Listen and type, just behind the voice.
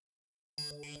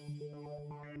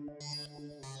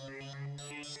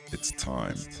It's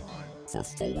time for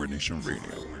Forward Nation Radio.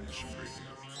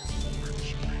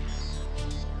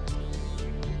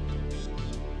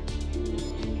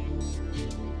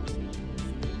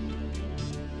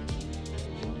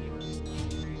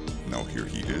 Now here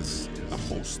he is, the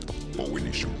host of Forward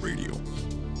Nation Radio,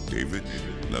 David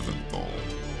Leventhal.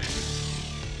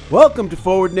 Welcome to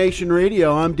Forward Nation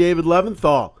Radio. I'm David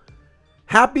Leventhal.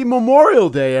 Happy Memorial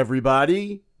Day,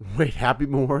 everybody. Wait, Happy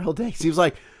Memorial Day? Seems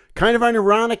like kind of an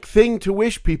ironic thing to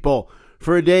wish people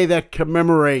for a day that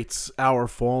commemorates our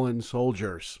fallen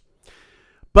soldiers.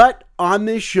 But on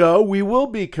this show, we will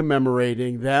be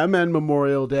commemorating them and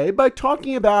Memorial Day by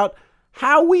talking about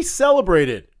how we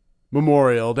celebrated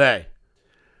Memorial Day.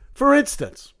 For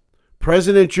instance,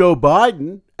 President Joe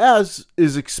Biden, as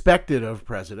is expected of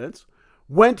presidents,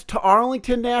 went to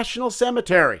Arlington National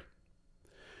Cemetery,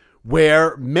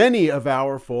 where many of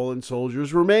our fallen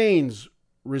soldiers' remains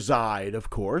reside, of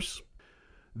course.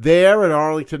 There at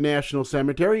Arlington National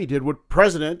Cemetery, he did what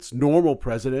normal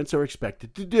presidents, are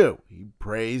expected to do. He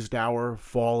praised our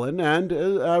fallen and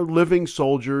our living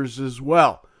soldiers as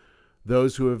well.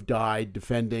 Those who have died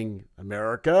defending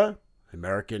America,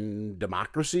 American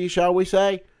democracy, shall we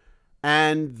say,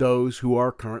 and those who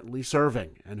are currently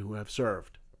serving and who have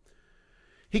served.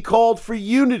 He called for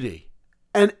unity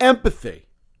and empathy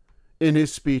in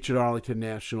his speech at Arlington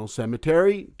National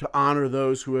Cemetery to honor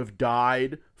those who have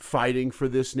died fighting for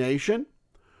this nation,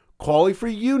 calling for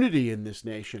unity in this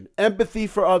nation, empathy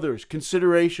for others,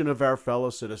 consideration of our fellow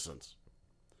citizens.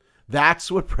 That's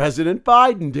what President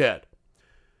Biden did.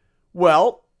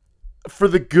 Well, for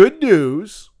the good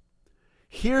news,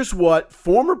 here's what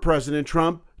former President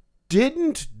Trump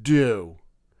didn't do.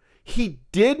 He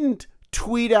didn't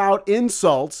tweet out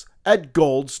insults at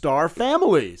Gold Star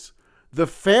families, the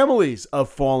families of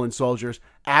fallen soldiers,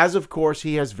 as of course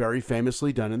he has very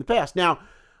famously done in the past. Now,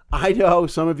 I know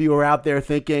some of you are out there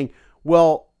thinking,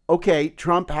 well, okay,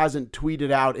 Trump hasn't tweeted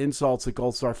out insults at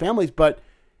Gold Star families, but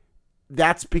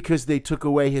that's because they took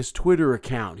away his Twitter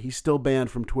account. He's still banned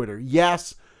from Twitter.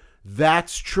 Yes,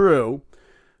 that's true,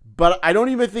 but I don't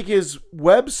even think his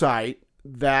website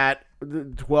that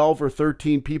 12 or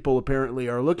 13 people apparently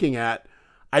are looking at,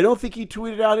 I don't think he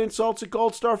tweeted out insults at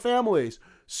Gold Star families.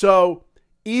 So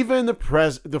even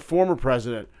the former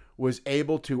president was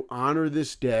able to honor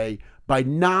this day by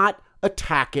not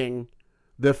attacking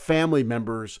the family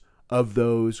members of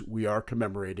those we are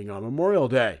commemorating on Memorial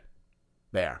Day.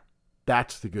 There.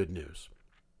 That's the good news.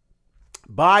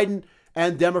 Biden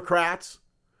and Democrats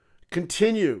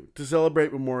continue to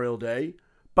celebrate Memorial Day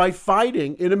by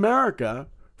fighting in America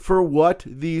for what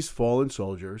these fallen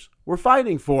soldiers were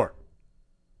fighting for.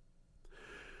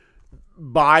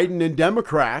 Biden and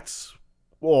Democrats,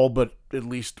 all but at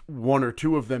least one or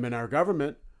two of them in our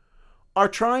government, are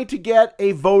trying to get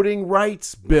a voting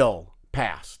rights bill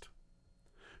passed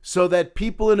so that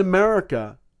people in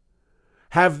America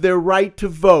have their right to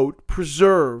vote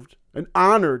preserved and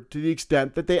honored to the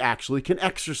extent that they actually can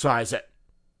exercise it.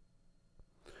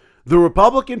 The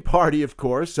Republican Party, of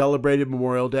course, celebrated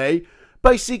Memorial Day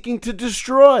by seeking to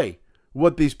destroy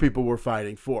what these people were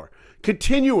fighting for,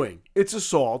 continuing its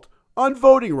assault on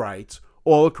voting rights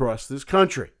all across this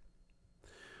country.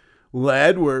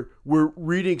 We're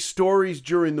reading stories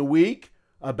during the week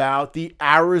about the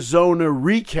Arizona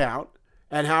recount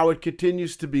and how it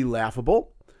continues to be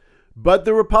laughable. But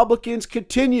the Republicans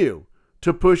continue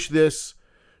to push this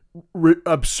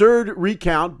absurd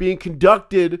recount being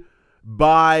conducted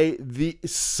by the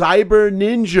cyber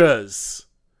ninjas.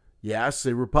 Yes,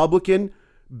 a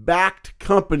Republican-backed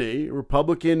company, a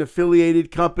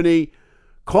Republican-affiliated company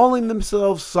calling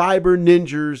themselves cyber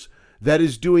ninjas that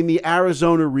is doing the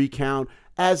Arizona recount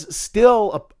as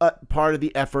still a part of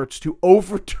the efforts to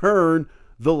overturn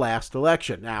the last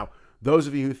election. Now, those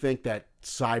of you who think that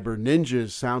cyber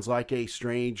ninjas sounds like a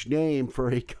strange name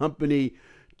for a company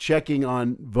checking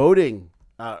on voting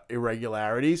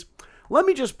irregularities, let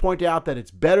me just point out that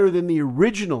it's better than the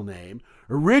original name.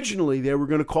 Originally, they were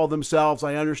going to call themselves,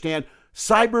 I understand,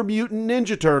 Cyber Mutant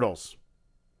Ninja Turtles,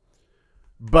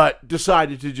 but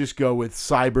decided to just go with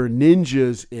Cyber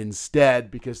Ninjas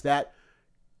instead because that,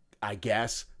 I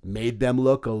guess, made them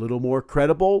look a little more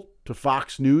credible to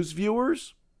Fox News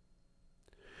viewers.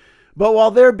 But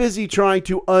while they're busy trying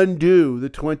to undo the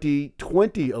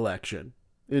 2020 election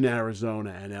in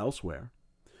Arizona and elsewhere,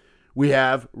 we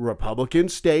have Republican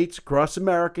states across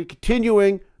America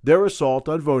continuing their assault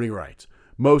on voting rights,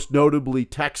 most notably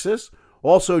Texas.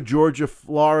 Also, Georgia,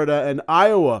 Florida, and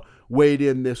Iowa weighed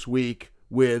in this week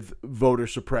with voter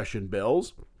suppression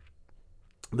bills.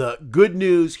 The good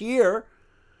news here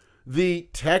The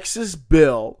Texas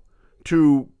bill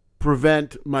to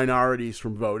prevent minorities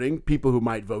from voting, people who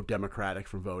might vote Democratic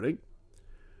from voting,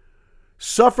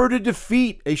 suffered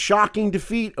a shocking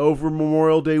defeat over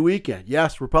Memorial Day weekend.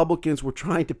 Yes, Republicans were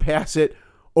trying to pass it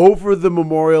over the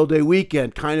Memorial Day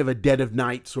weekend, kind of a dead of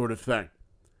night sort of thing.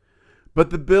 But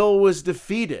the bill was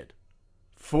defeated,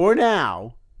 for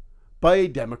now, by a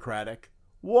Democratic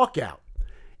walkout.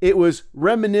 It was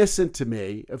reminiscent to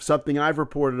me of something I've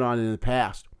reported on in the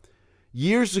past.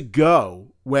 Years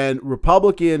ago, when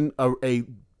a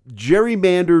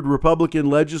gerrymandered Republican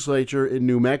legislature in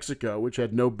New Mexico, which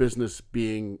had no business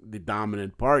being the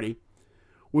dominant party,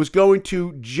 was going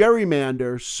to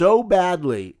gerrymander so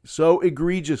badly, so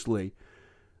egregiously,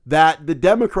 that the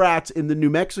Democrats in the New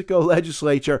Mexico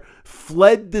legislature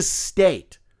fled the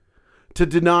state to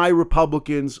deny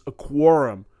Republicans a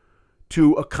quorum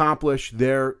to accomplish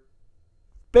their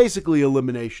basically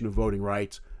elimination of voting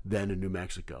rights then in New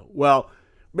Mexico. Well,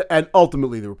 and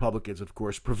ultimately the Republicans, of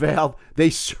course, prevailed. They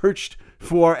searched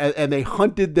for and they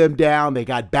hunted them down. They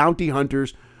got bounty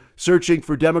hunters searching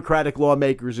for Democratic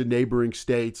lawmakers in neighboring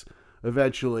states,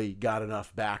 eventually got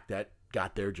enough back that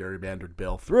got their gerrymandered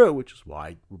bill through, which is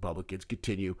why Republicans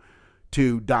continue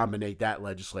to dominate that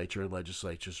legislature and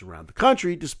legislatures around the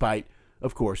country, despite,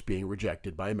 of course, being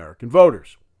rejected by American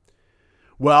voters.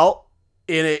 Well,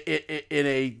 in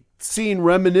a scene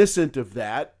reminiscent of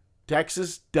that,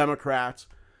 Texas Democrats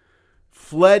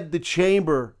fled the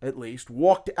chamber, at least,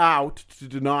 walked out to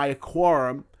deny a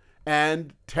quorum,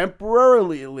 and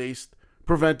temporarily, at least,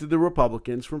 prevented the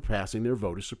Republicans from passing their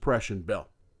voter suppression bill.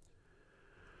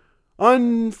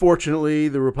 Unfortunately,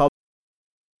 the Republicans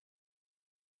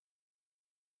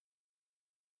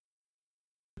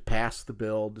passed the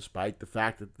bill despite the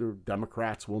fact that the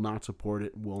Democrats will not support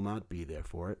it and will not be there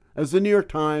for it. As the New York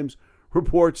Times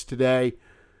reports today,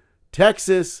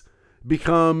 Texas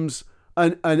becomes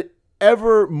an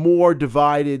ever more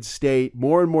divided state,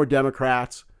 more and more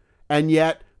Democrats, and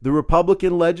yet the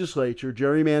Republican legislature,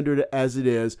 gerrymandered as it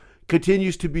is,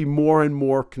 continues to be more and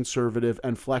more conservative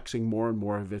and flexing more and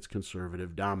more of its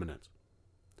conservative dominance.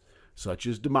 Such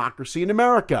is democracy in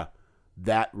America,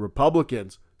 that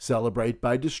Republicans celebrate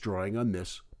by destroying on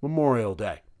this Memorial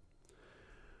Day.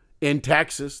 In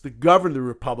Texas, the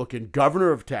Republican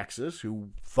governor of Texas, who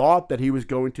thought that he was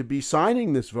going to be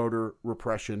signing this voter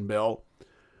repression bill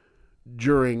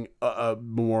during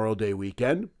Memorial Day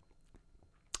weekend,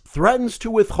 threatens to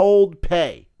withhold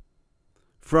pay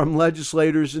from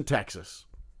legislators in Texas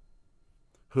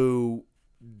who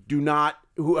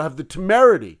have the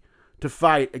temerity to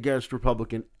fight against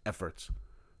Republican efforts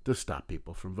to stop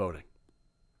people from voting.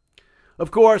 Of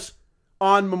course,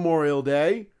 on Memorial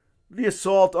Day, the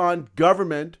assault on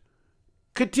government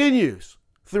continues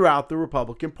throughout the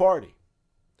Republican Party.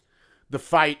 The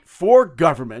fight for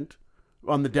government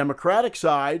on the Democratic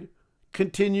side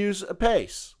continues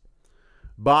apace.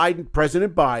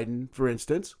 President Biden, for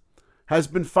instance, has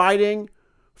been fighting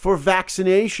for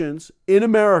vaccinations in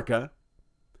America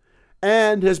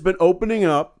and has been opening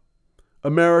up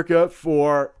America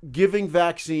for giving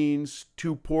vaccines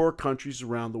to poor countries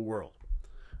around the world.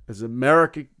 As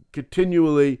America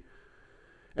continually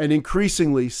and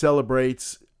increasingly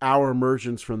celebrates our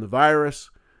emergence from the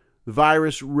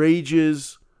virus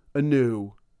rages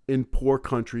anew in poor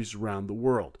countries around the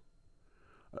world.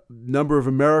 Number of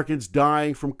Americans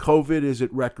dying from COVID is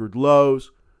at record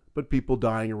lows, but people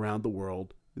dying around the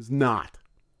world is not.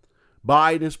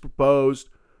 Biden has proposed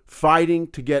fighting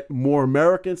to get more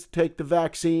Americans to take the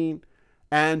vaccine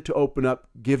and to open up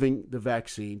giving the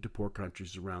vaccine to poor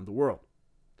countries around the world.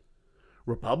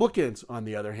 Republicans, on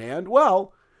the other hand,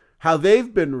 well, how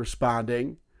they've been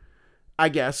responding, I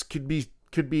guess, could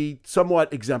be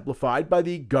somewhat exemplified by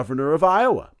the governor of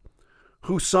Iowa,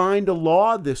 who signed a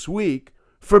law this week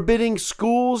forbidding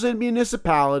schools and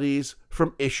municipalities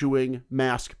from issuing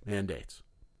mask mandates.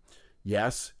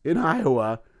 Yes, in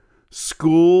Iowa,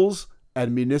 schools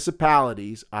and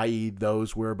municipalities, i.e.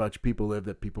 those where a bunch of people live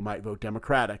that people might vote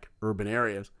Democratic, urban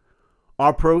areas,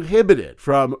 are prohibited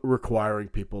from requiring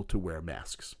people to wear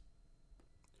masks.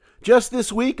 Just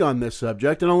this week on this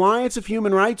subject, an alliance of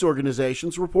human rights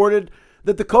organizations reported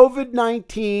that the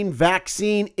COVID-19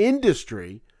 vaccine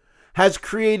industry has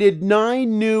created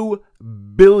 9 new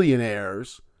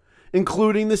billionaires,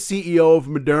 including the CEO of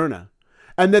Moderna,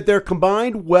 and that their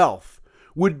combined wealth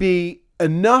would be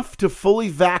enough to fully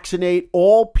vaccinate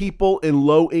all people in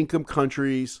low-income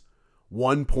countries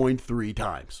 1.3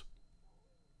 times.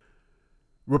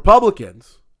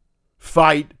 Republicans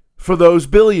fight for those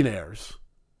billionaires,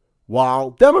 while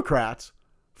Democrats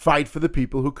fight for the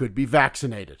people who could be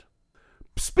vaccinated.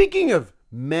 Speaking of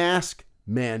mask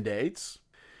mandates,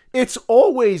 It's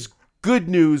always good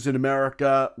news in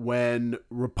America when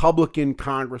Republican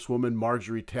Congresswoman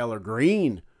Marjorie Taylor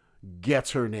Greene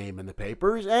gets her name in the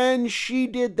papers, and she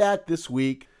did that this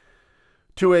week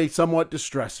to a somewhat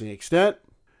distressing extent.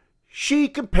 She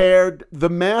compared the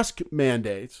mask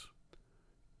mandates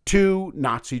to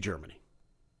Nazi Germany.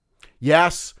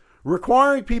 Yes,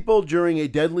 requiring people during a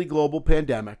deadly global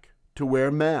pandemic to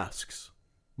wear masks,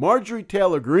 Marjorie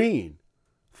Taylor Greene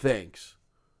thinks,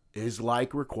 is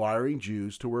like requiring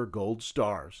Jews to wear gold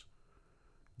stars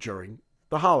during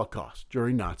the Holocaust,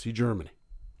 during Nazi Germany.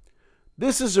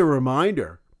 This is a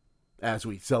reminder, as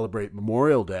we celebrate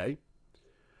Memorial Day,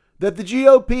 that the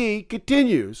GOP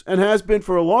continues, and has been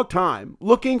for a long time,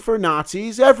 looking for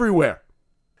Nazis everywhere.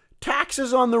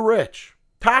 Taxes on the rich,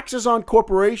 taxes on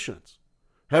corporations,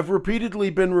 have repeatedly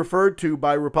been referred to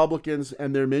by Republicans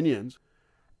and their minions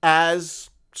as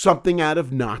something out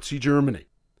of Nazi Germany.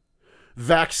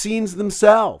 Vaccines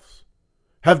themselves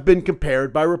have been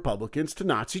compared by Republicans to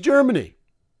Nazi Germany.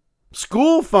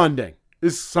 School funding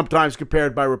is sometimes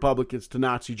compared by Republicans to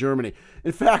Nazi Germany.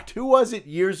 In fact, who was it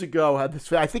years ago had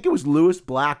this? I think it was Louis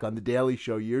Black on The Daily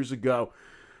Show years ago,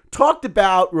 talked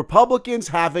about Republicans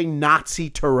having Nazi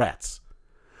Tourette's,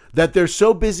 that they're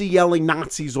so busy yelling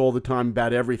Nazis all the time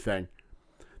about everything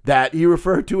that he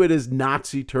referred to it as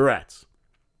Nazi Tourette's.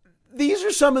 These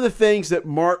are some of the things that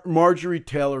Marjorie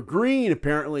Taylor Greene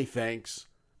apparently thinks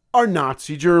are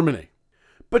Nazi Germany.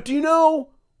 But do you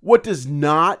know what does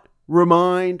not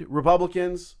remind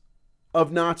Republicans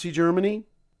of Nazi Germany?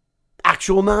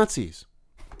 Actual Nazis.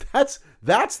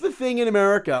 That's the thing in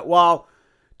America. While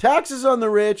taxes on the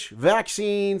rich,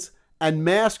 vaccines, and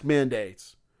mask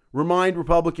mandates remind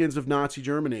Republicans of Nazi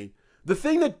Germany, the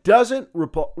thing that doesn't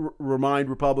remind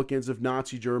Republicans of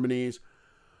Nazi Germany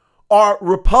are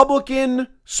Republican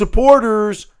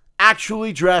supporters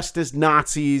actually dressed as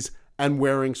Nazis and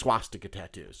wearing swastika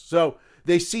tattoos. So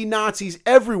they see Nazis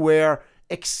everywhere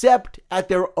except at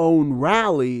their own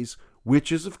rallies,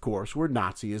 which is, of course, where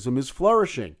Nazism is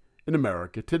flourishing in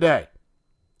America today.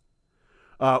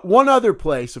 One other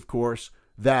place, of course,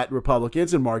 that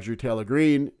Republicans and Marjorie Taylor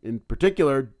Greene in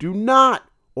particular do not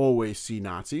always see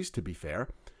Nazis, to be fair,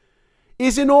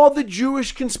 is in all the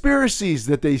Jewish conspiracies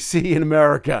that they see in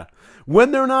America.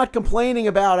 When they're not complaining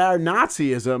about our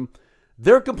Nazism,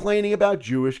 they're complaining about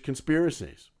Jewish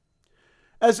conspiracies.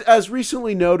 As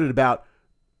recently noted about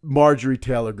Marjorie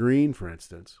Taylor Greene, for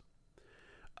instance,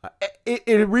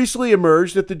 it recently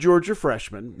emerged that the Georgia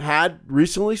freshman had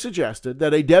recently suggested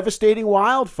that a devastating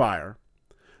wildfire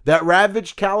that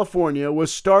ravaged California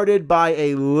was started by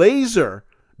a laser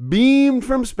beamed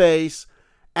from space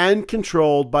and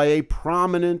controlled by a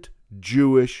prominent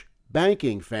Jewish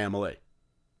banking family.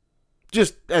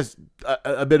 Just as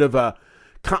a bit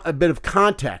of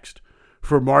context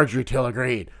for Marjorie Taylor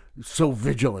Greene, so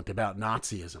vigilant about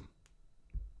Nazism.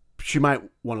 She might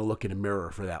want to look in a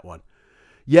mirror for that one.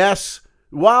 Yes,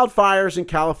 wildfires in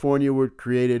California were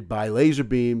created by laser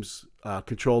beams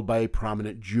controlled by a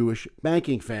prominent Jewish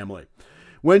banking family.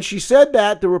 When she said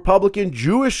that, the Republican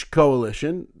Jewish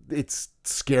Coalition, it's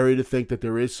scary to think that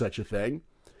there is such a thing,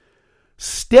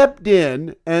 stepped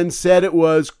in and said it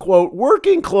was, quote,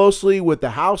 working closely with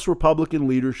the House Republican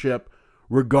leadership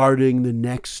regarding the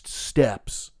next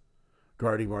steps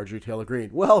regarding Marjorie Taylor Greene.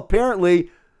 Well,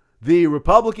 apparently the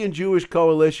Republican Jewish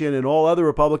Coalition and all other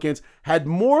Republicans had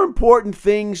more important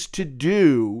things to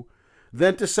do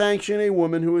than to sanction a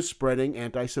woman who is spreading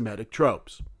anti-Semitic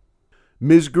tropes.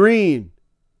 Ms. Greene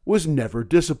was never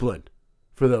disciplined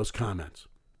for those comments.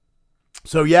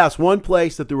 So yes, one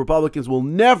place that the Republicans will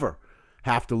never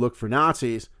have to look for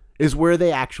Nazis is where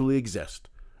they actually exist,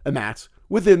 and that's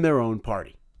within their own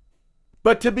party.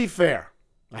 But to be fair,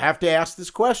 I have to ask this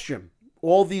question,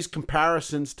 all these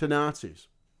comparisons to Nazis.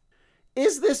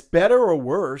 Is this better or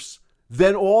worse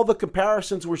than all the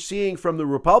comparisons we're seeing from the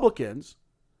Republicans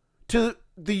to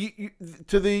the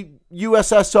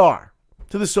USSR,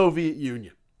 to the Soviet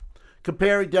Union,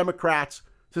 comparing Democrats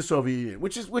to Soviet Union,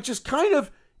 which is kind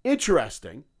of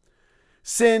interesting,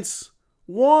 since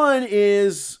one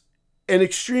is an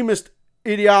extremist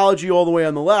ideology all the way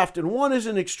on the left and one is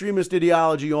an extremist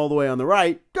ideology all the way on the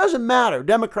right. Doesn't matter.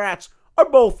 Democrats are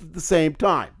both at the same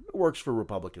time. It works for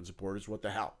Republican supporters. What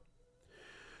the hell?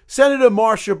 Senator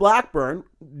Marsha Blackburn,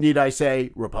 need I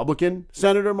say Republican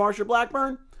Senator Marsha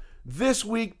Blackburn, this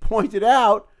week pointed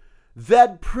out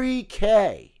that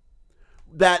pre-K,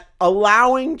 that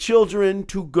allowing children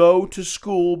to go to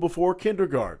school before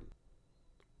kindergarten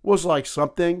was like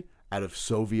something out of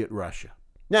Soviet Russia.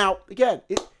 Now, again,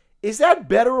 is that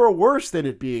better or worse than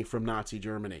it being from Nazi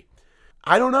Germany?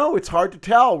 I don't know. It's hard to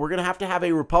tell. We're going to have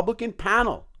a Republican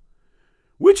panel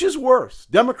Which is worse?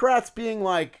 Democrats being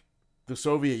like the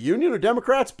Soviet Union or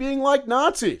Democrats being like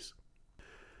Nazis?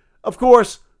 Of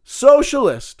course,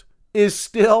 socialist is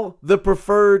still the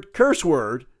preferred curse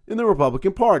word in the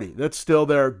Republican Party. That's still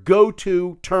their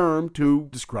go-to term to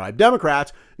describe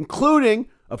Democrats, including,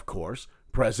 of course,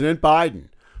 President Biden.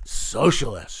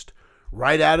 Socialist,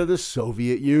 right out of the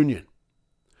Soviet Union.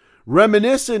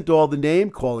 Reminiscent, all the name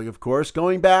calling, of course,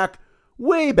 going back,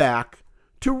 way back,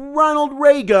 to Ronald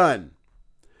Reagan.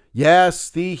 Yes,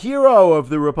 the hero of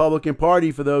the Republican Party,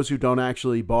 for those who don't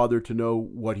actually bother to know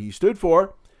what he stood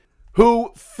for,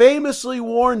 who famously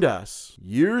warned us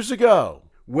years ago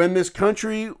when this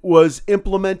country was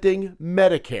implementing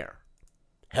Medicare,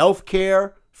 health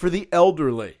care for the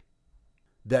elderly,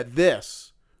 that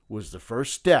this was the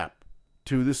first step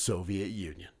to the Soviet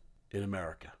Union in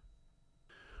America.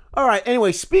 All right,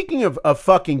 anyway, speaking of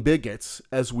fucking bigots,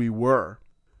 as we were,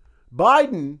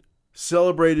 Biden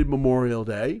celebrated Memorial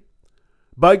Day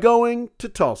by going to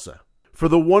Tulsa for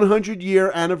the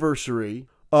 100-year anniversary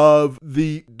of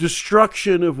the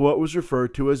destruction of what was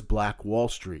referred to as Black Wall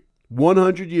Street.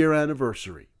 100-year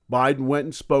anniversary. Biden went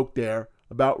and spoke there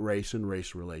about race and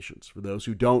race relations. For those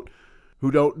who don't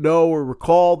know or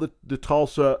recall the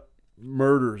Tulsa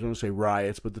murders, I don't say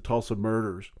riots, but the Tulsa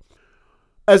murders,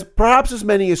 as perhaps as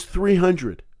many as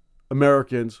 300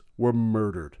 Americans were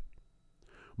murdered.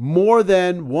 More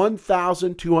than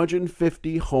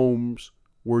 1,250 homes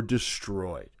were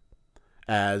destroyed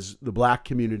as the black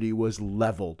community was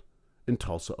leveled in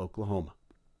Tulsa, Oklahoma.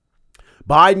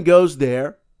 Biden goes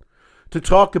there to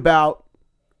talk about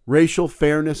racial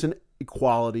fairness and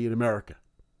equality in America.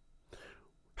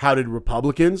 How did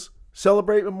Republicans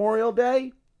celebrate Memorial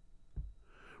Day?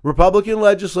 Republican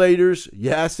legislators,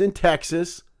 yes, in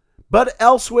Texas, but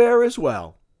elsewhere as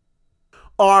well,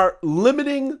 are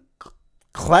limiting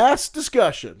class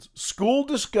discussions, school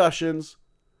discussions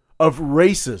of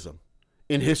racism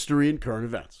in history and current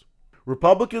events.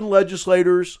 Republican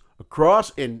legislators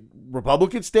in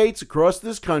Republican states across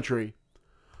this country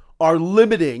are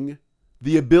limiting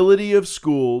the ability of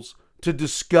schools to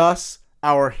discuss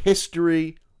our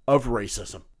history of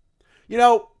racism. You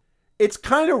know, it's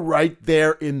kind of right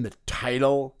there in the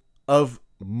title of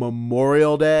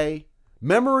Memorial Day.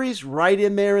 Memory's right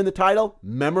in there in the title,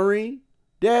 Memory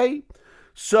Day.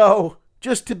 So,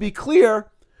 just to be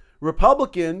clear,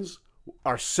 Republicans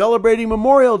are celebrating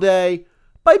Memorial Day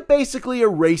by basically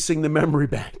erasing the memory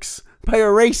banks, by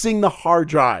erasing the hard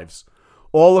drives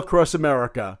all across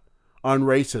America on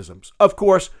racism. Of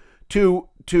course, to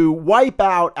wipe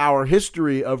out our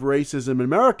history of racism in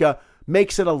America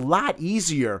makes it a lot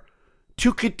easier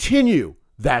to continue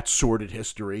that sordid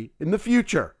history in the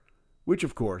future, which,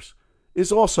 of course,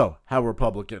 is also how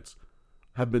Republicans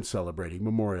have been celebrating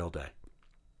Memorial Day.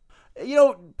 You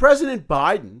know, President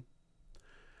Biden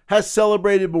has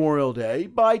celebrated Memorial Day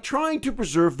by trying to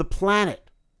preserve the planet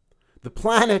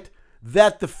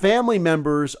that the family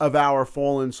members of our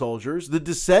fallen soldiers, the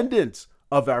descendants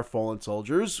of our fallen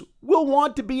soldiers, will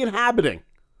want to be inhabiting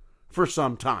for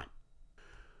some time.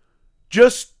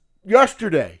 Just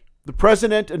yesterday, the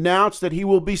president announced that he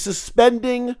will be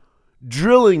suspending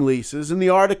drilling leases in the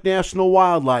Arctic National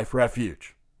Wildlife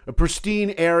Refuge, a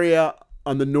pristine area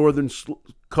on the northern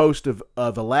coast of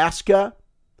Alaska,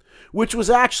 which was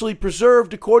actually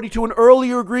preserved according to an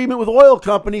earlier agreement with oil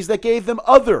companies that gave them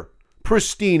other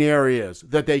pristine areas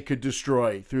that they could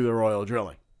destroy through their oil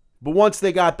drilling. But once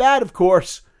they got that, of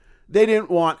course, they didn't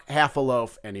want half a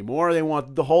loaf anymore. They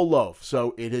wanted the whole loaf.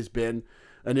 So it has been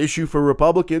an issue for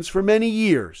Republicans for many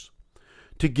years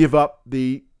to give up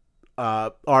the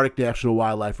Arctic National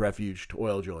Wildlife Refuge to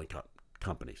oil drilling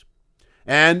companies.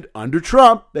 And under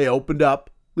Trump, they opened up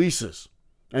leases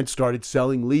and started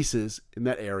selling leases in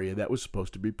that area that was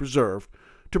supposed to be preserved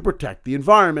to protect the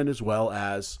environment as well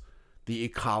as the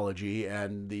ecology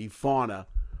and the fauna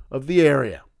of the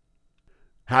area.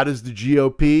 How does the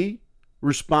GOP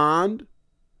respond?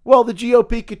 Well, the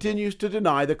GOP continues to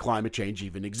deny that climate change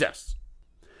even exists.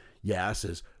 Yes,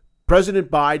 as President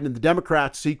Biden and the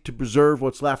Democrats seek to preserve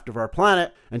what's left of our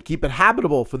planet and keep it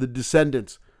habitable for the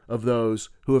descendants of those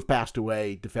who have passed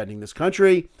away defending this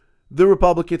country, the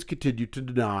Republicans continue to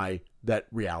deny that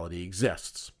reality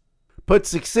exists. Put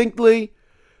succinctly,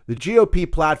 the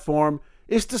GOP platform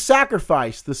is to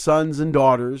sacrifice the sons and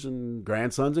daughters and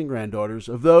grandsons and granddaughters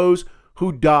of those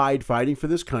who died fighting for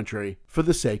this country for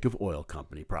the sake of oil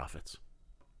company profits.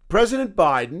 President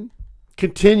Biden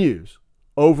continues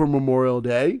over Memorial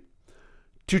Day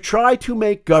to try to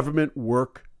make government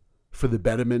work for the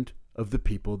betterment of the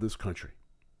people of this country.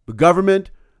 The government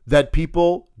that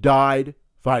people died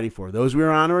fighting for. Those we are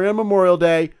honoring on Memorial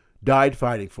Day died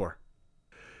fighting for.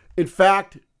 In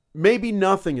fact, maybe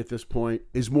nothing at this point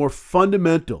is more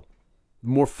fundamental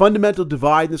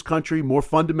divide in this country, more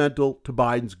fundamental to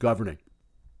Biden's governing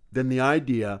than the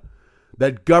idea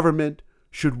that government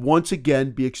should once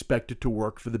again be expected to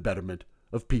work for the betterment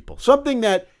of people. Something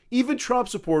that even Trump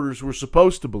supporters were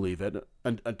supposed to believe in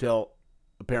until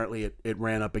apparently it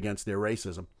ran up against their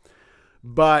racism.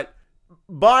 But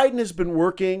Biden has been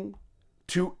working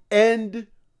to end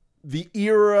the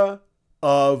era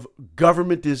of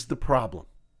government is the problem,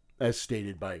 as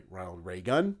stated by Ronald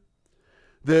Reagan.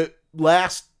 The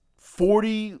last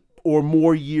 40 or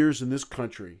more years in this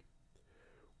country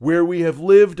where we have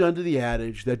lived under the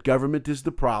adage that government is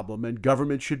the problem and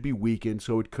government should be weakened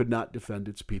so it could not defend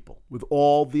its people, with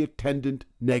all the attendant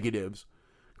negatives,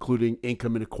 including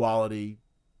income inequality,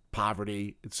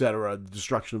 poverty, etc., the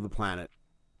destruction of the planet.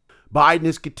 Biden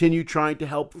has continued trying to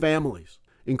help families,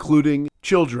 including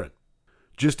children.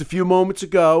 Just a few moments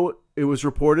ago, it was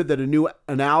reported that a new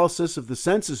analysis of the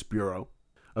Census Bureau,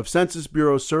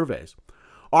 surveys,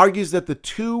 argues that the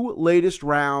two latest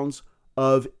rounds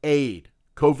of aid,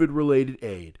 COVID-related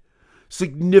aid,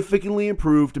 significantly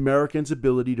improved Americans'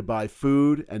 ability to buy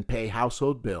food and pay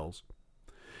household bills.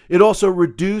 It also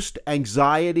reduced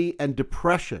anxiety and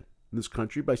depression in this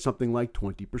country by something like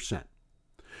 20%,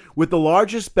 with the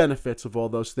largest benefits of all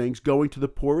those things going to the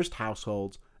poorest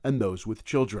households and those with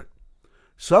children,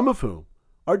 some of whom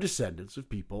are descendants of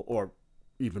people or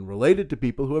even related to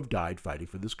people who have died fighting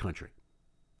for this country.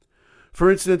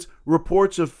 For instance,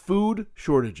 reports of food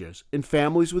shortages in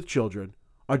families with children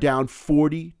are down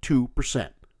 42%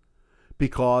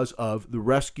 because of the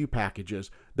rescue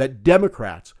packages that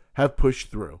Democrats have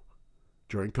pushed through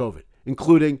during COVID,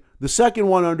 including the second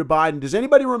one under Biden. Does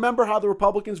anybody remember how the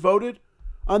Republicans voted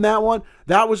on that one?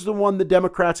 That was the one the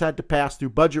Democrats had to pass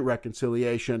through budget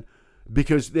reconciliation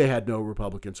because they had no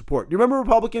Republican support. You remember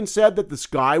Republicans said that the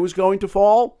sky was going to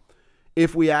fall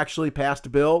if we actually passed a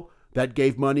bill that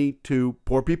gave money to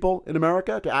poor people in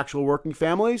America, to actual working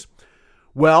families?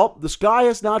 Well, the sky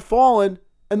has not fallen,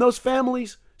 and those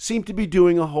families seem to be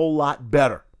doing a whole lot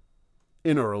better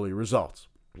in early results.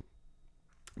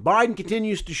 Biden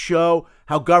continues to show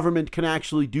how government can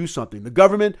actually do something. The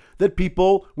government that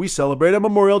people we celebrate on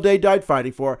Memorial Day died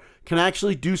fighting for can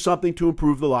actually do something to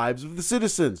improve the lives of the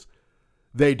citizens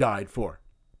they died for.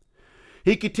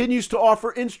 He continues to offer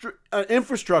an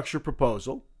infrastructure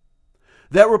proposal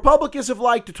that Republicans have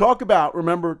liked to talk about.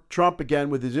 Remember Trump again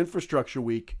with his infrastructure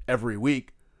week every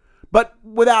week, but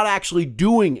without actually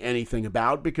doing anything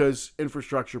about, because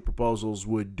infrastructure proposals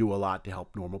would do a lot to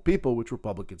help normal people, which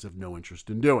Republicans have no interest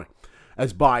in doing.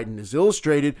 As Biden has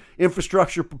illustrated,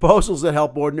 infrastructure proposals that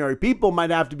help ordinary people might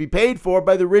have to be paid for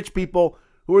by the rich people,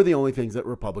 who are the only things that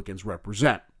Republicans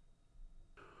represent.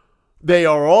 They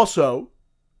are also,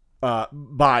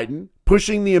 Biden,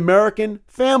 pushing the American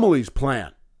Families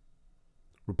Plan.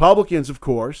 Republicans, of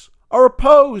course, are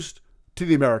opposed to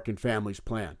the American Families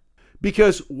Plan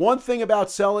because one thing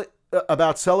about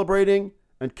celebrating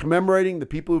and commemorating the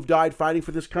people who've died fighting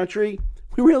for this country,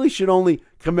 we really should only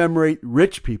commemorate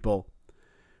rich people,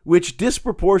 which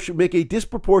make a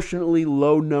disproportionately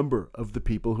low number of the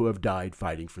people who have died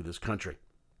fighting for this country.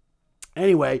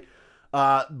 Anyway,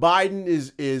 Biden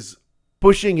is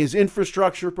pushing his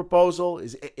infrastructure proposal,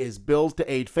 his bills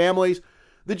to aid families.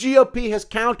 The GOP has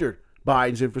countered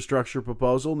Biden's infrastructure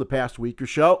proposal in the past week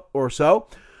or so.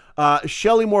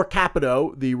 Shelley Moore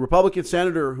Capito, the Republican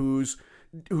senator who's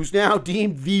now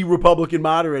deemed the Republican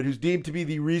moderate, who's deemed to be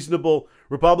the reasonable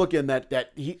Republican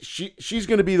she's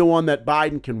going to be the one that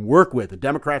Biden can work with, the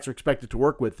Democrats are expected to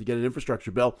work with to get an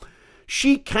infrastructure bill.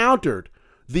 She countered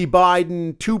the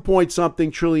Biden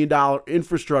 $2-point-something trillion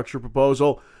infrastructure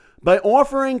proposal by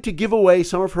offering to give away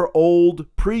some of her old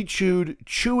pre-chewed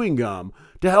chewing gum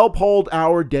to help hold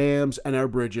our dams and our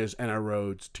bridges and our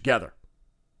roads together.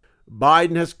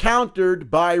 Biden has countered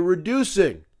by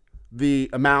reducing the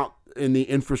amount in the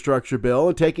infrastructure bill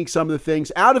and taking some of the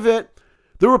things out of it.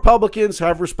 The Republicans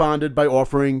have responded by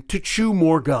offering to chew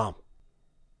more gum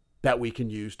that we can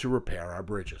use to repair our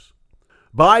bridges.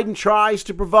 Biden tries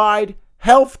to provide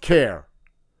health care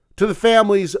to the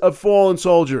families of fallen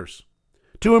soldiers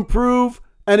to improve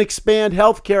and expand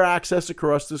health care access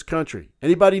across this country.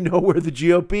 Anybody want to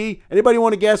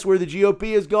guess where the GOP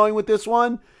is going with this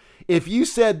one? If you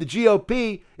said the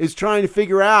GOP is trying to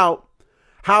figure out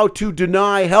how to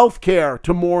deny health care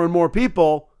to more and more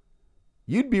people,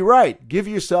 you'd be right. Give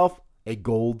yourself a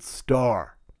gold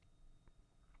star.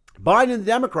 Biden and the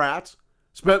Democrats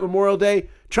spent Memorial Day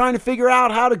trying to figure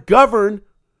out how to govern,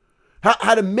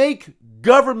 how to make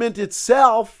government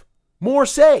itself more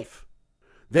safe.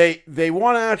 They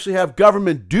want to actually have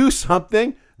government do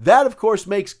something That, of course,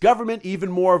 makes government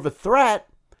even more of a threat,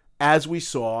 as we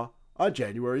saw on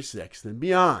January 6th and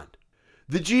beyond.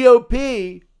 The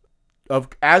GOP,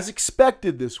 as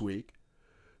expected this week,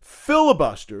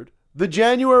 filibustered the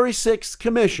January 6th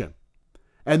commission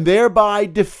and thereby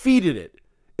defeated it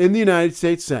in the United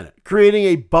States Senate, creating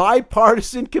a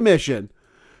bipartisan commission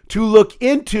to look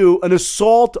into an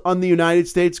assault on the United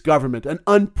States government, an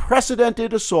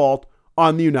unprecedented assault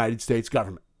on the United States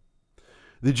government.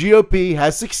 The GOP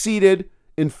has succeeded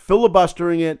in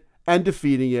filibustering it and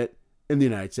defeating it in the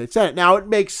United States Senate. Now, it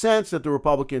makes sense that the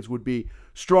Republicans would be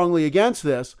strongly against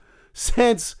this,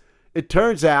 since it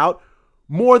turns out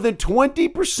more than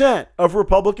 20% of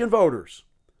Republican voters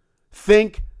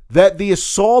think that the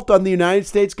assault on the United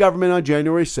States government on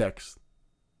January 6th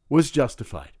was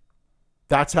justified.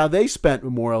 That's how they spent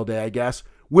Memorial Day, I guess,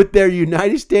 with their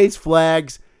United States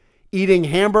flags, eating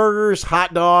hamburgers,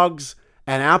 hot dogs,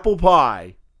 and apple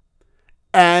pie,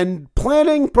 and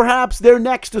planning perhaps their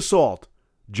next assault,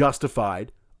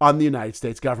 justified, on the United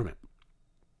States government.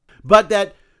 But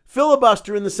that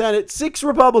filibuster in the Senate, 6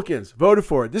 Republicans voted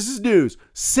for it. This is news.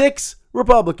 6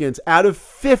 Republicans out of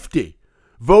 50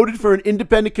 voted for an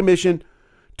independent commission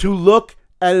to look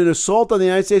at an assault on the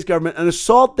United States government, an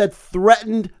assault that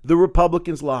threatened the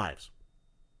Republicans' lives.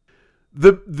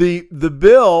 The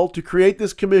bill to create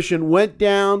this commission went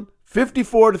down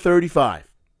 54 to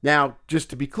 35. Now, just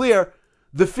to be clear,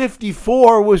 the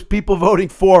 54 was people voting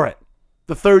for it.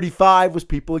 The 35 was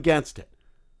people against it.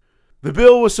 The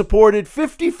bill was supported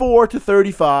 54 to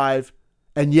 35,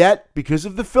 and yet, because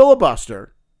of the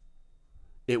filibuster,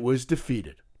 it was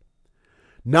defeated.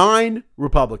 9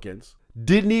 Republicans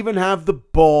didn't even have the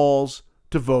balls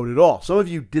to vote at all. Some of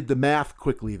you did the math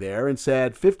quickly there and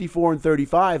said 54 and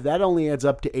 35, that only adds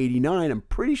up to 89. I'm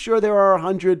pretty sure there are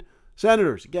 100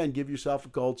 senators. Again, give yourself a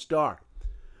gold star.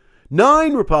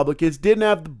 9 Republicans didn't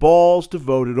have the balls to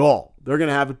vote at all. They're going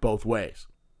to have it both ways.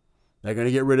 They're going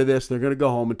to get rid of this. They're going to go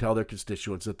home and tell their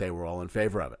constituents that they were all in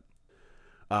favor of it.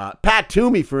 Pat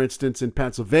Toomey, for instance, in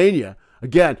Pennsylvania,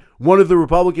 again, one of the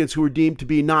Republicans who were deemed to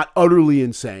be not utterly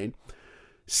insane,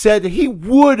 said that he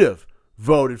would have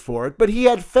voted for it, but he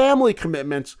had family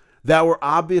commitments that were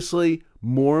obviously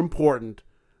more important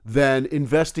than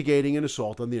investigating an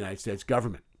assault on the United States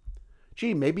government.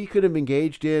 Gee, maybe he could have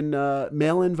engaged in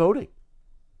mail-in voting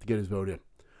to get his vote in.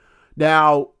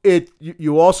 Now,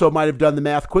 you also might have done the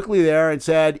math quickly there and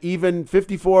said even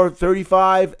 54,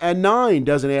 35, and 9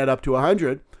 doesn't add up to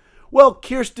 100. Well,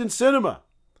 Kyrsten Sinema,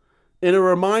 in a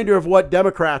reminder of what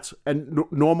Democrats and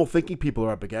normal thinking people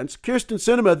are up against, Kyrsten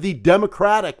Sinema,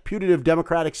 the putative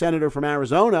Democratic senator from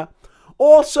Arizona,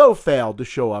 also failed to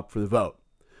show up for the vote.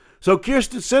 So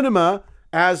Kyrsten Sinema,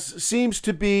 as seems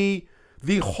to be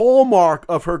the hallmark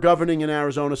of her governing in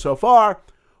Arizona so far,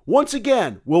 once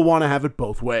again, will want to have it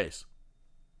both ways.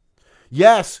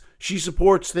 Yes, she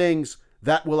supports things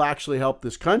that will actually help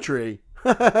this country,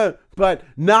 but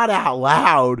not out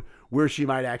loud where she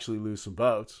might actually lose some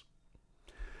votes.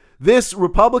 This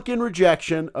Republican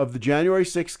rejection of the January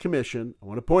 6th commission, I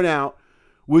want to point out,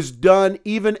 was done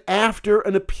even after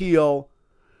an appeal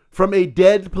from a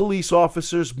dead police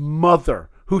officer's mother,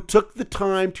 who took the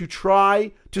time to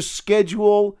try to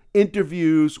schedule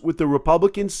interviews with the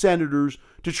Republican senators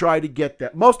to try to get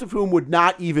that, most of whom would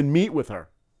not even meet with her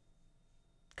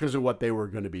because of what they were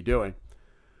going to be doing.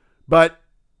 But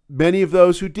many of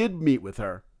those who did meet with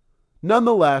her,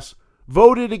 nonetheless,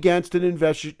 voted against an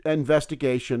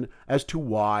investigation as to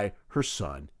why her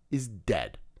son is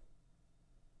dead.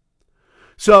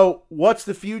 So what's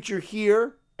the future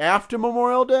here after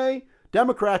Memorial Day?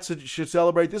 Democrats should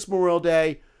celebrate this Memorial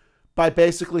Day by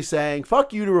basically saying,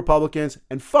 fuck you to Republicans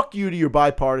and fuck you to your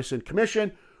bipartisan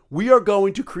commission. We are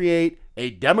going to create a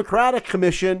Democratic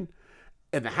commission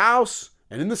in the House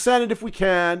and in the Senate if we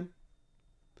can.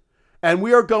 And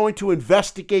we are going to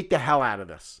investigate the hell out of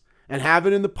this and have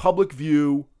it in the public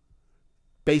view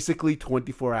basically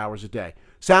 24 hours a day.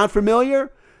 Sound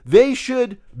familiar? They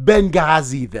should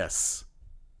Benghazi this.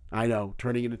 I know,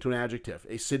 turning it into an adjective.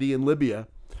 A city in Libya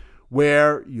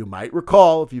where you might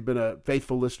recall, if you've been a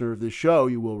faithful listener of this show,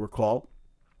 you will recall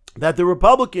that the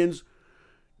Republicans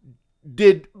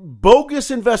did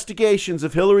bogus investigations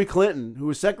of Hillary Clinton, who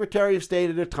was Secretary of State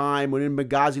at a time when in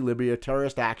Benghazi, Libya,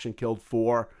 terrorist action killed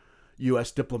 4 U.S.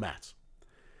 diplomats.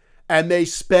 And they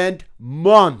spent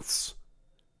months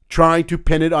trying to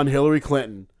pin it on Hillary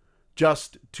Clinton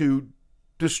just to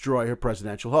destroy her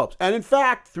presidential hopes. And in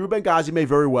fact, through Benghazi, may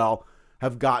very well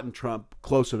have gotten Trump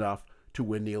close enough to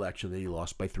win the election that he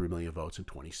lost by 3 million votes in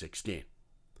 2016.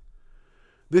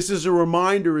 This is a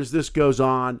reminder as this goes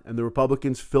on and the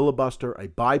Republicans filibuster a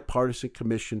bipartisan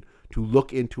commission to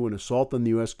look into an assault on the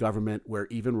U.S. government where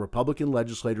even Republican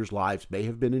legislators' lives may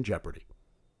have been in jeopardy.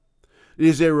 It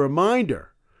is a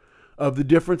reminder of the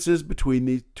differences between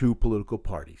these two political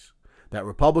parties, that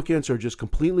Republicans are just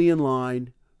completely in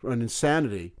line on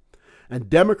insanity, and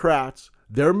Democrats,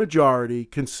 their majority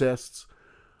consists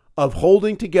of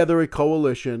holding together a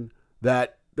coalition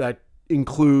that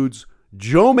includes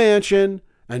Joe Manchin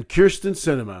and Kyrsten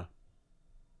Sinema.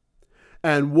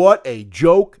 And what a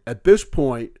joke at this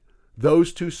point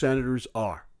those two senators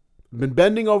are. Been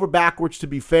bending over backwards, to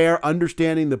be fair,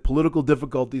 understanding the political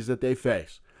difficulties that they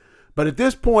face. But at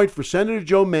this point, for Senator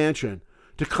Joe Manchin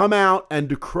to come out and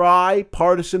decry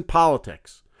partisan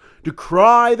politics,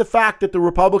 decry the fact that the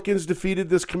Republicans defeated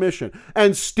this commission,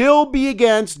 and still be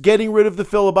against getting rid of the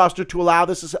filibuster to allow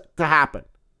this to happen,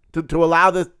 to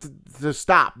allow this to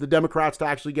stop the Democrats to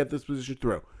actually get this position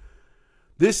through.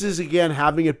 This is, again,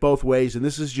 having it both ways, and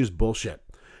this is just bullshit.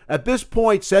 At this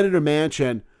point, Senator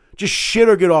Manchin, just shit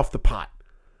or get off the pot.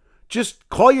 Just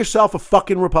call yourself a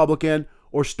fucking Republican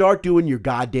or start doing your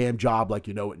goddamn job like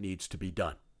you know it needs to be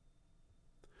done.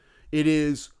 It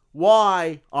is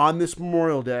why, on this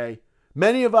Memorial Day,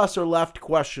 many of us are left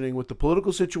questioning, with the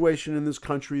political situation in this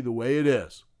country the way it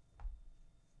is,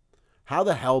 how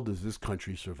the hell does this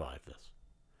country survive this?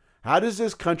 How does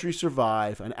this country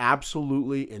survive an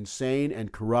absolutely insane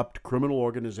and corrupt criminal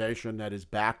organization that is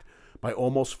backed by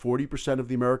almost 40% of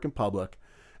the American public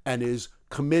and is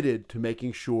committed to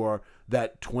making sure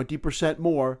that 20%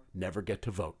 more never get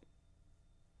to vote?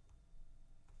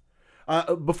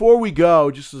 Before we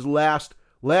go, just as last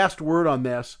word on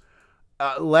this,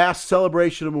 last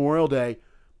celebration of Memorial Day,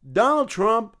 Donald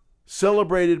Trump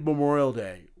celebrated Memorial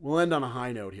Day. We'll end on a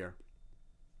high note here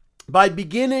by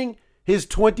beginning his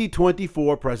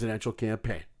 2024 presidential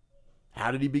campaign. How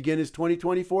did he begin his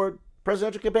 2024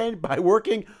 presidential campaign? By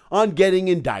working on getting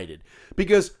indicted.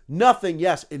 Because nothing,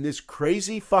 yes, in this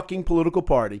crazy fucking political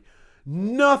party,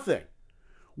 nothing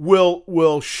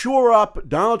will shore up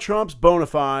Donald Trump's bona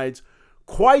fides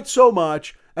quite so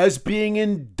much as being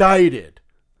indicted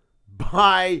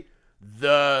by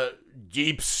the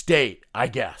deep state, I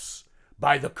guess,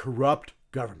 by the corrupt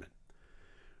government.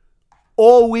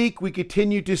 All week, we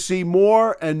continue to see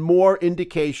more and more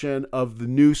indication of the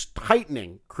noose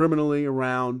tightening criminally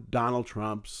around Donald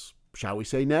Trump's, shall we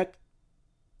say, neck.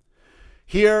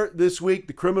 Here this week,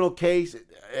 the criminal case,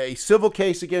 a civil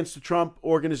case against the Trump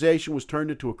organization was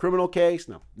turned into a criminal case.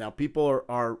 Now people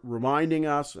are reminding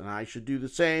us, and I should do the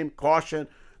same, caution,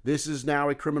 this is now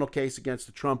a criminal case against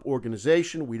the Trump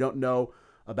organization. We don't know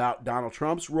about Donald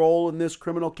Trump's role in this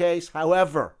criminal case.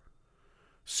 However,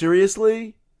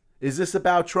 seriously, is this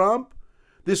about Trump?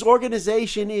 This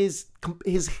organization is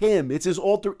him. It's his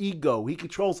alter ego. He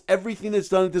controls everything that's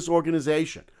done at this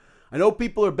organization. I know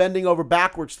people are bending over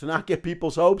backwards to not get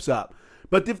people's hopes up.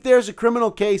 But if there's a criminal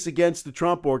case against the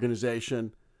Trump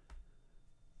organization,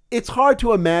 it's hard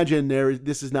to imagine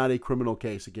this is not a criminal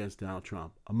case against Donald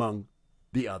Trump, among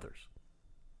the others.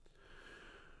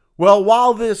 Well,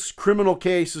 while this criminal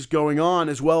case is going on,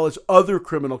 as well as other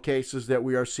criminal cases that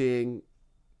we are seeing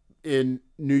in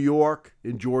New York,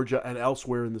 in Georgia, and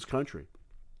elsewhere in this country,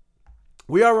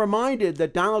 we are reminded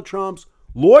that Donald Trump's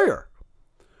lawyer,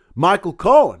 Michael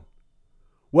Cohen,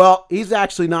 well, he's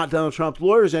actually not Donald Trump's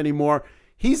lawyers anymore.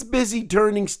 He's busy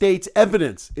turning state's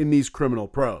evidence in these criminal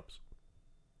probes.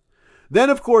 Then,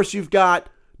 of course, you've got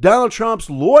Donald Trump's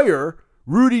lawyer,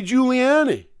 Rudy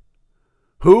Giuliani,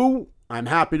 who, I'm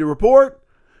happy to report,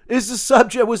 was the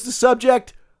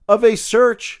subject of a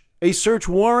search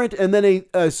warrant and then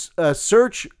a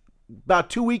search about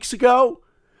 2 weeks ago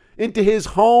into his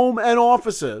home and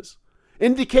offices,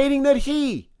 indicating that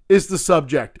he is the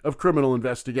subject of criminal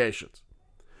investigations.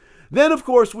 Then, of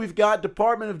course, we've got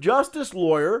Department of Justice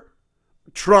lawyer,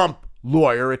 Trump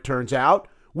lawyer, it turns out,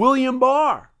 William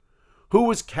Barr, who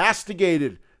was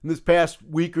castigated in this past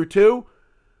week or two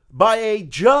by a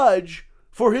judge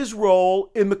for his role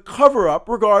in the cover-up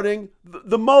regarding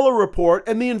the Mueller report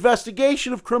and the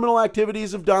investigation of criminal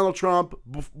activities of Donald Trump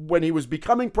when he was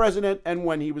becoming president and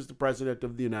when he was the president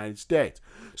of the United States.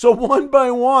 So one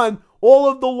by one, all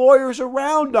of the lawyers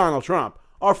around Donald Trump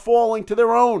are falling to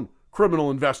their own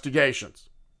criminal investigations.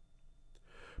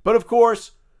 But of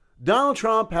course, Donald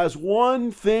Trump has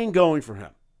one thing going for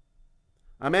him.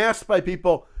 I'm asked by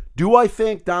people, do I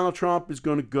think Donald Trump is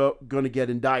going to get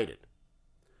indicted?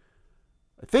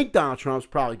 I think Donald Trump's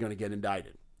probably going to get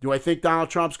indicted. Do I think Donald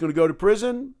Trump's going to go to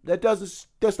prison?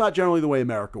 That's not generally the way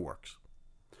America works.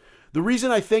 The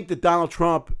reason I think that Donald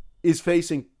Trump is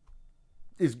facing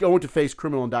is going to face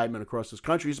criminal indictment across this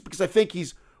country is because I think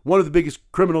he's one of the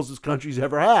biggest criminals this country's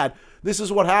ever had. This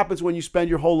is what happens when you spend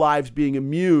your whole life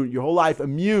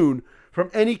immune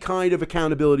from any kind of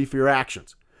accountability for your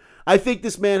actions. I think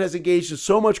this man has engaged in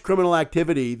so much criminal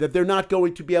activity that they're not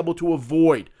going to be able to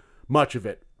avoid much of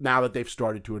it now that they've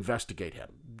started to investigate him,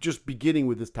 just beginning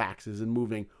with his taxes and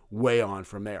moving way on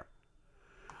from there.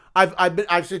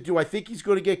 I've said, do I think he's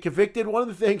going to get convicted? One of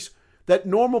the things that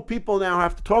normal people now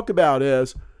have to talk about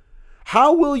is,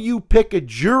 how will you pick a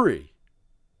jury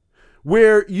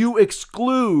where you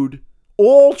exclude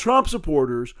all Trump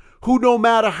supporters who, no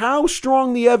matter how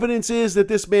strong the evidence is that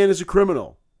this man is a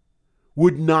criminal,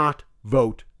 would not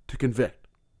vote to convict?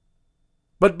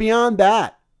 But beyond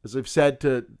that, as I've said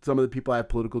to some of the people I have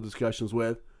political discussions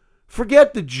with,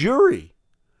 forget the jury.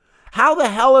 How the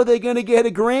hell are they going to get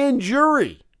a grand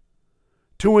jury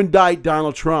to indict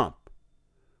Donald Trump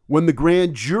when the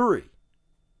grand jury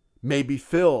may be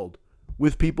filled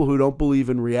with people who don't believe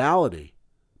in reality,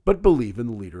 but believe in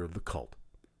the leader of the cult?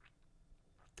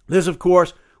 This, of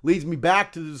course, leads me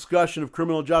back to the discussion of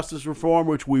criminal justice reform,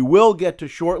 which we will get to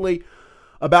shortly,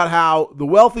 about how the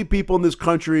wealthy people in this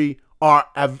country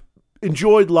have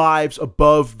enjoyed lives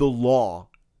above the law,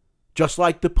 just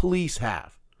like the police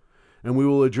have. And we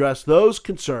will address those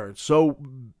concerns so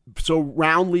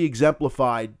roundly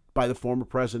exemplified by the former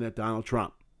president, Donald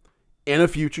Trump, in a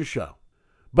future show.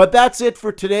 But that's it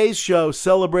for today's show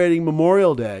celebrating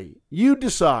Memorial Day. You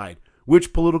decide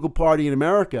which political party in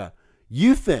America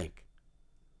you think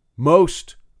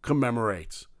most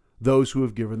commemorates those who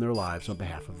have given their lives on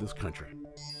behalf of this country.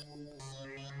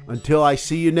 Until I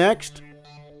see you next,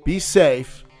 be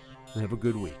safe and have a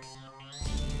good week.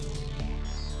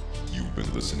 You've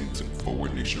been listening to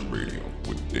Forward Nation Radio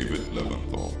with David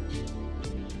Leventhal.